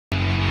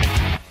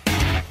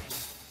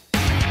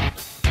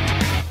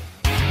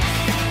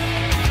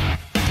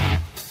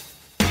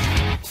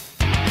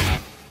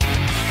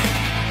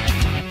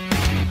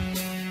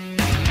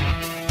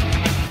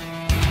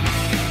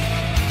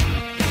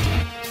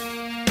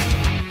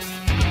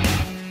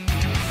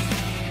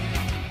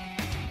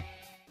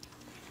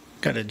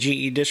Got a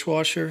GE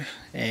dishwasher,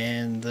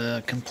 and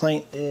the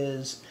complaint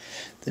is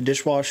the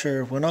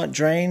dishwasher will not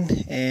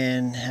drain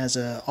and has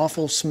an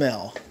awful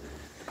smell.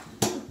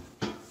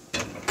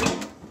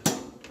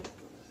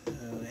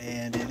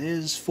 And it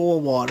is full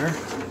of water.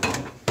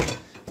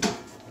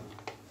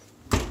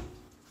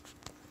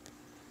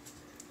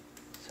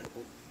 So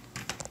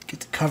get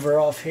the cover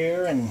off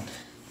here and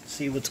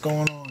see what's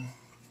going on.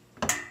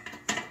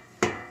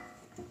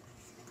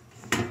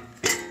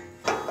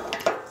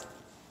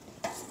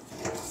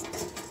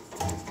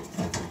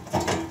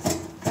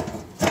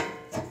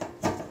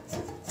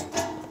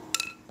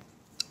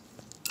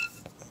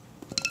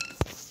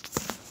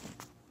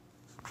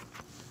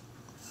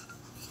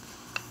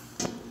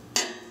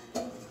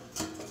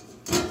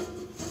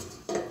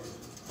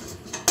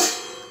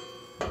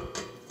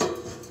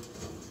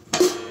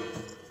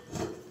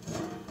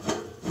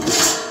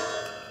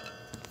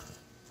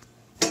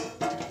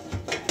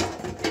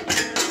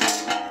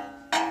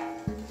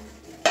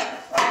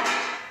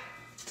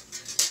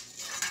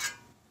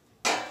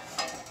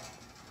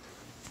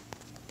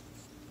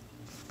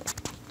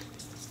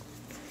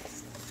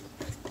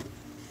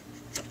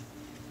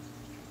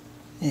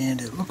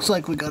 And it looks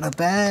like we got a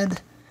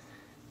bad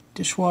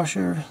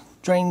dishwasher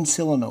drain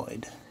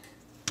solenoid.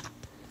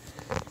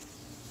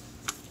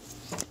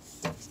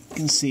 You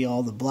can see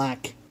all the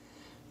black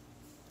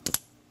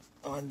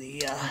on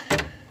the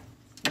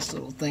this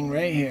little thing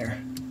right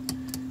here.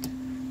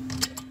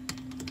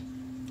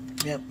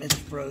 Yep, it's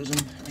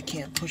frozen. I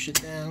can't push it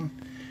down.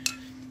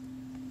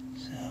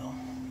 So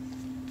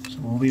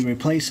we'll be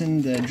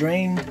replacing the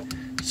drain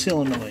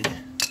solenoid.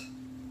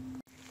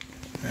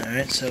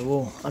 Alright, so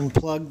we'll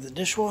unplug the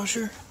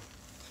dishwasher.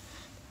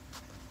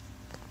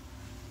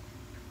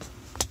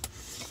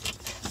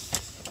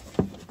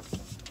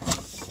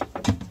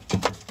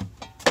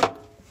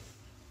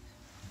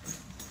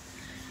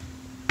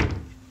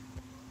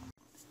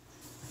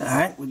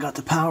 Alright, we got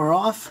the power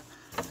off.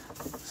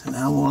 So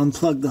now we'll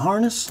unplug the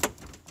harness.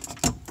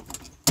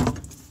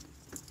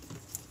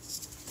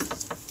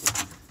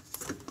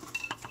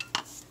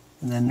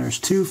 And then there's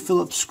two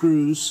Phillips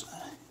screws.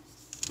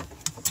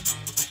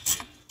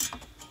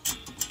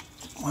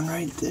 One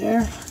right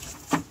there.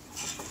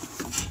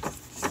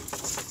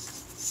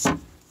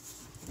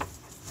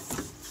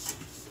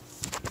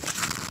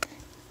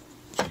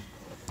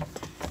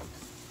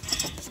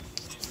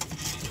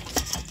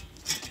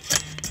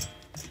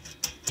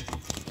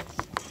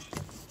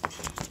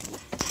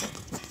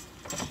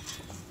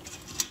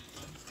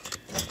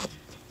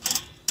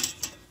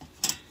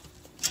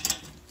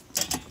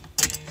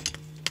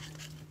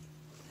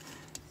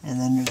 And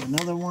then there's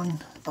another one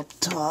up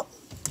top.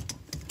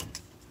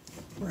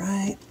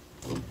 Right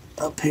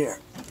up here.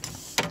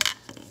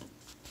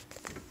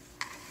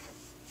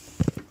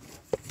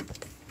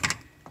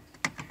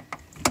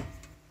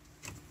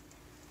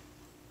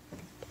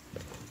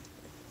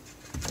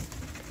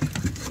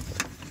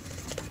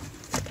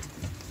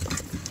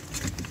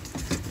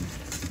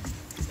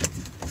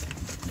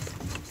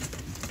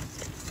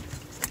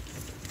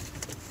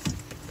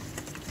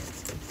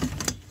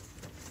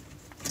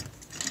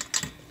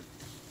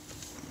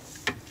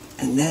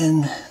 And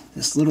then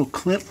this little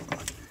clip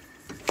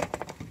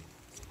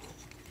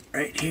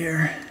right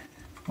here,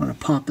 I want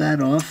to pop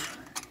that off.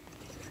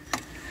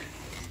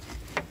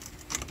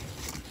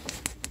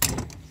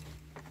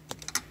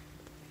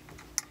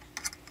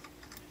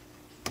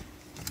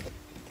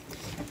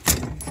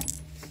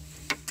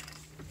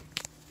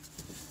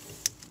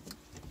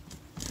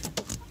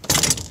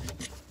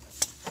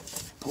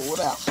 Pull it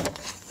out.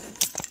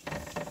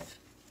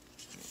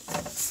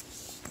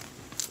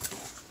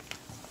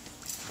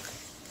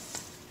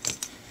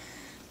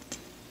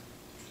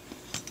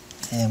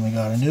 And we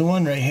got a new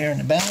one right here in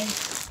the bag.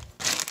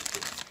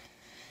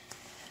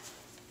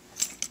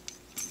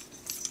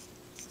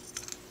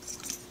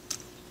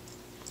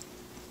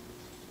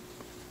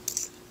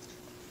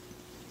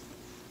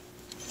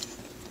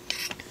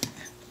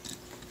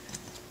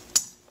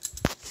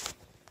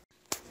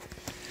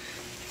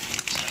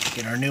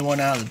 Get our new one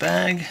out of the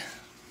bag.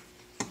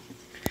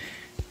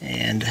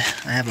 And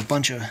I have a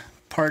bunch of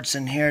parts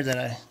in here that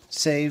I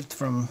saved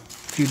from a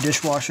few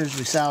dishwashers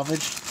we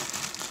salvaged.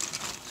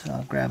 So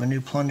I'll grab a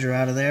new plunger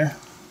out of there.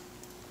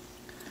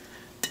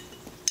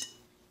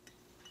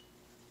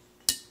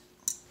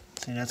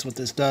 See, that's what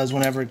this does.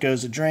 Whenever it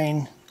goes to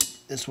drain,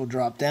 this will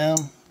drop down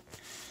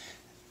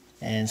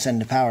and send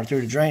the power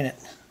through to drain it.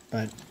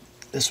 But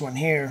this one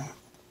here,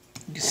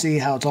 you can see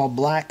how it's all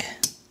black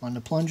on the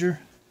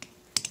plunger.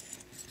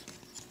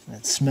 And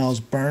it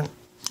smells burnt.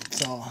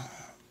 So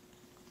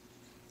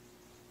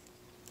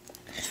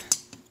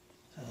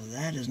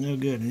that is no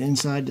good. And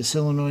inside the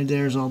solenoid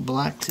there is all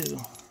black too.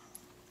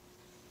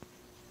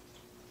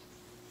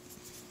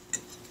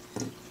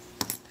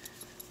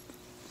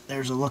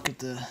 There's a look at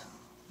the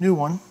new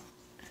one.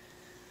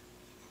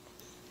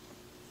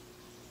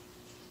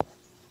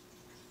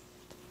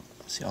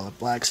 See all the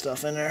black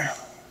stuff in there.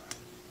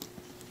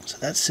 So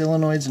that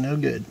solenoid's no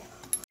good.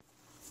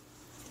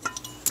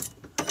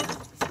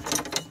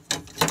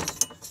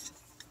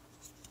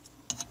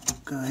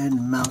 go ahead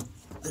and mount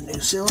the new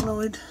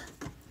solenoid.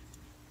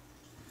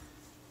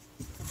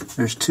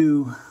 There's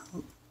two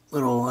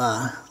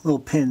little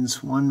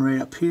pins, one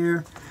right up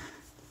here,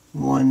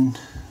 one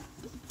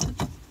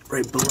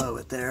right below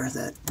it there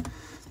that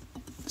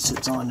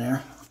sits on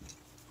there.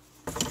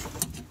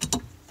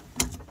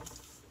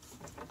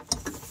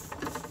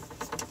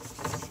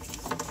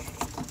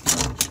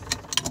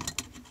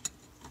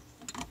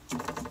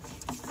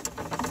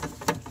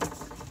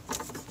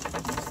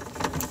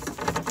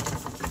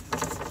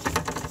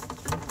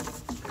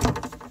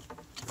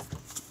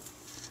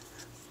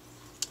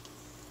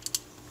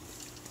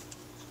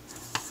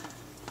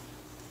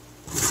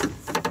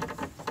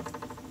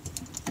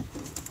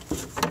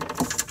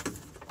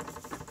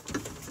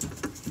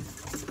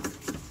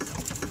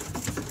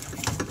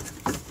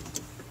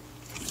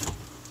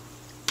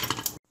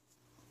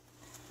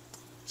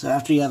 So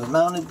after you have it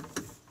mounted,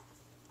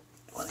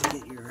 you want to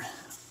get your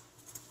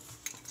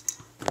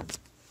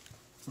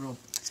little,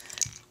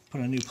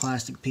 put a new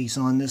plastic piece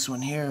on this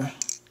one here.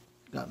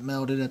 Got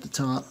melted at the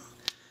top.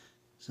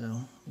 So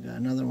we got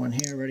another one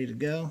here ready to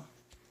go.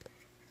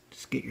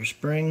 Just get your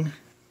spring,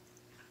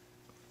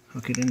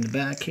 hook it in the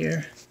back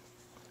here.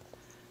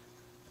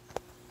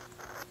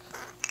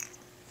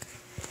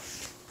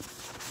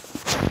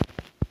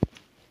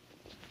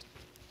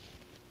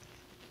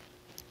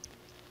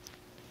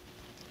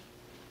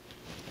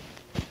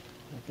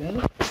 Like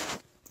that.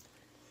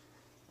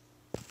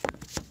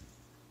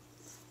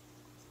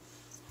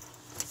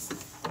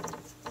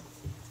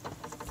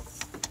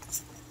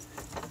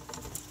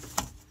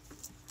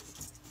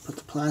 Put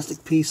the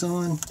plastic piece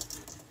on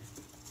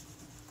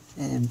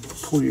and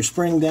pull your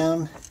spring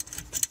down.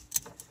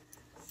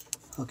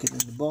 Hook it in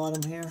the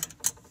bottom here.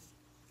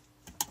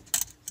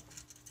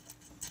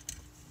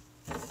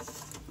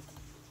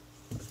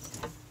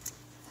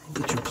 And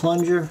get your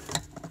plunger.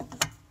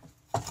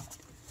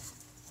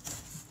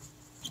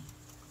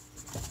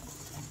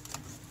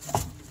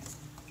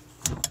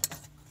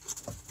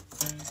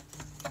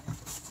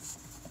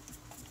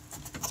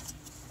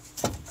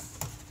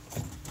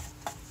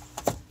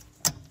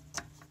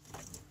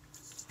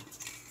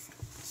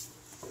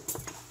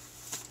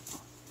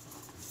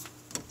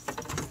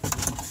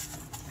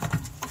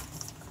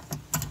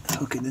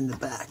 Hook it in the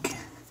back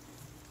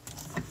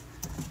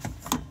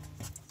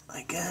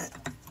like that.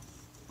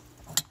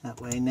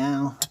 That way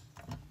now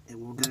it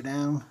will go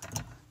down,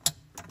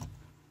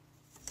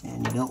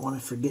 and you don't want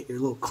to forget your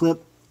little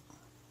clip.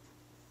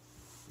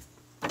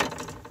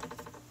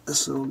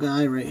 This little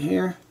guy right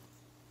here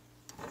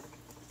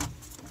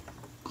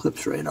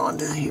clips right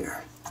onto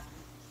here.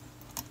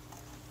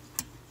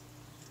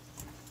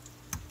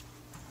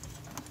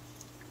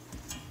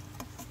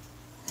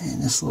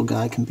 And this little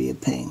guy can be a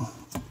pain.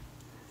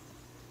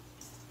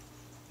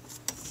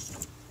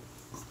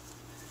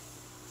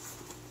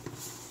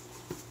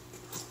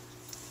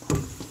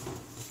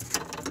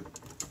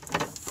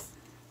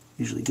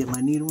 Usually get my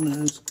needle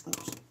nose,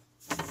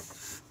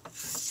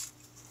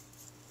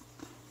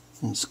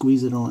 and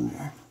squeeze it on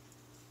there.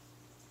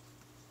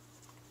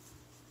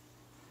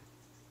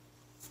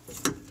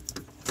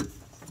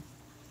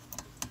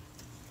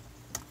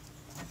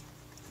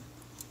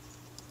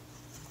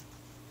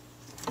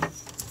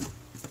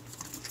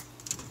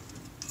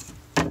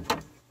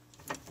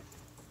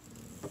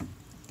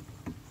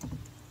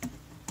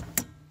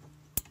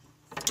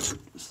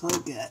 Just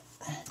like that.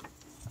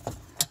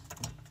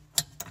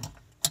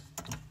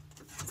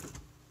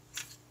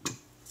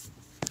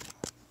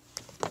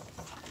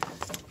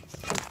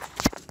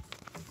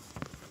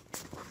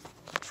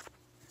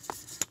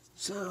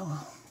 So,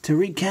 to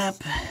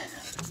recap,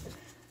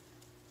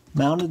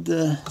 mounted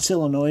the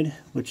solenoid,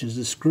 which is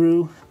the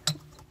screw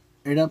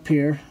right up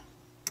here,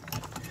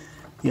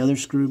 the other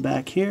screw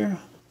back here,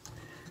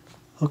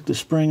 hooked the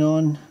spring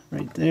on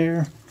right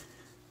there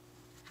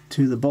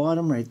to the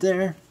bottom right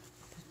there,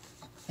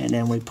 and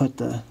then we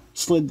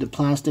slid the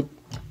plastic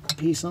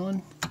piece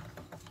on,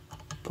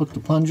 put the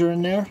plunger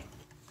in there,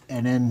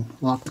 and then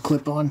lock the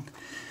clip on,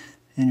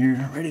 and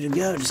you're ready to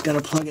go. Just got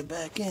to plug it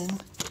back in.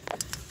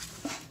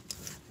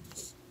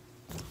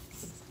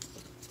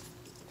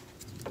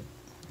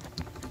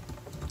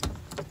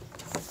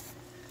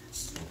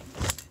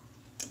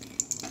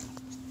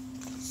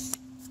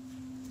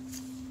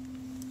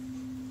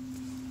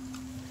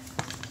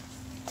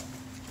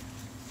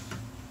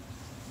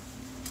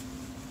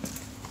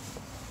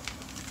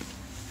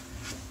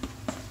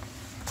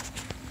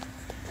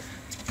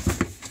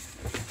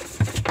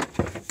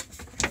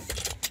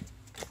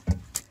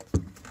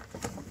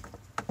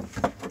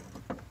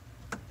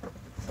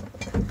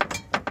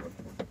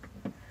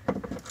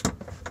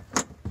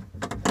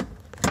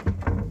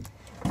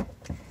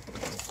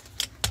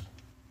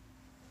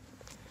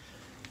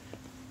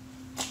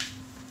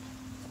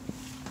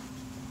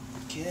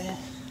 Okay.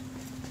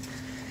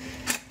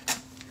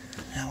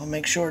 Now we'll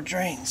make sure it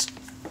drains.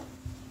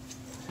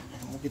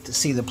 And we'll get to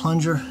see the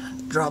plunger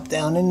drop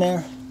down in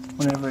there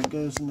whenever it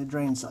goes in the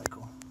drain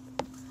cycle.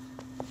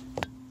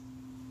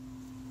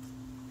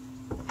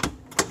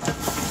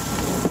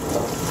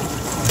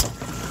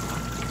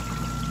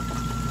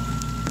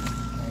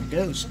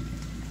 goes.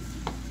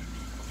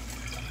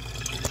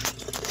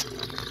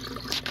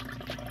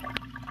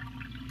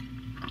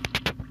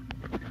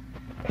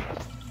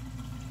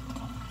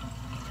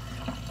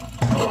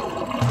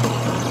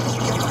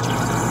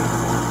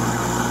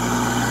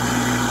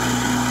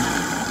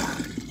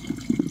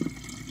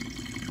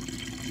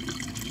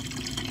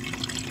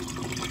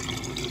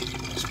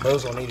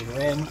 Disposal needed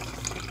ran.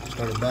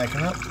 Started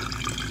backing up.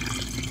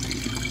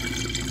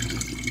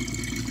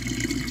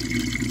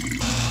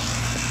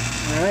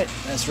 Alright,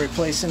 that's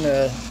replacing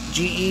a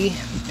GE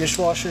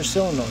dishwasher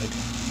solenoid.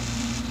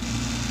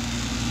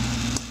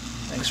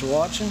 Thanks for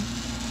watching.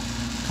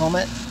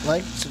 Comment,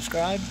 like,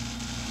 subscribe,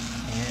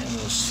 and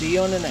we'll see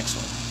you on the next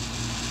one.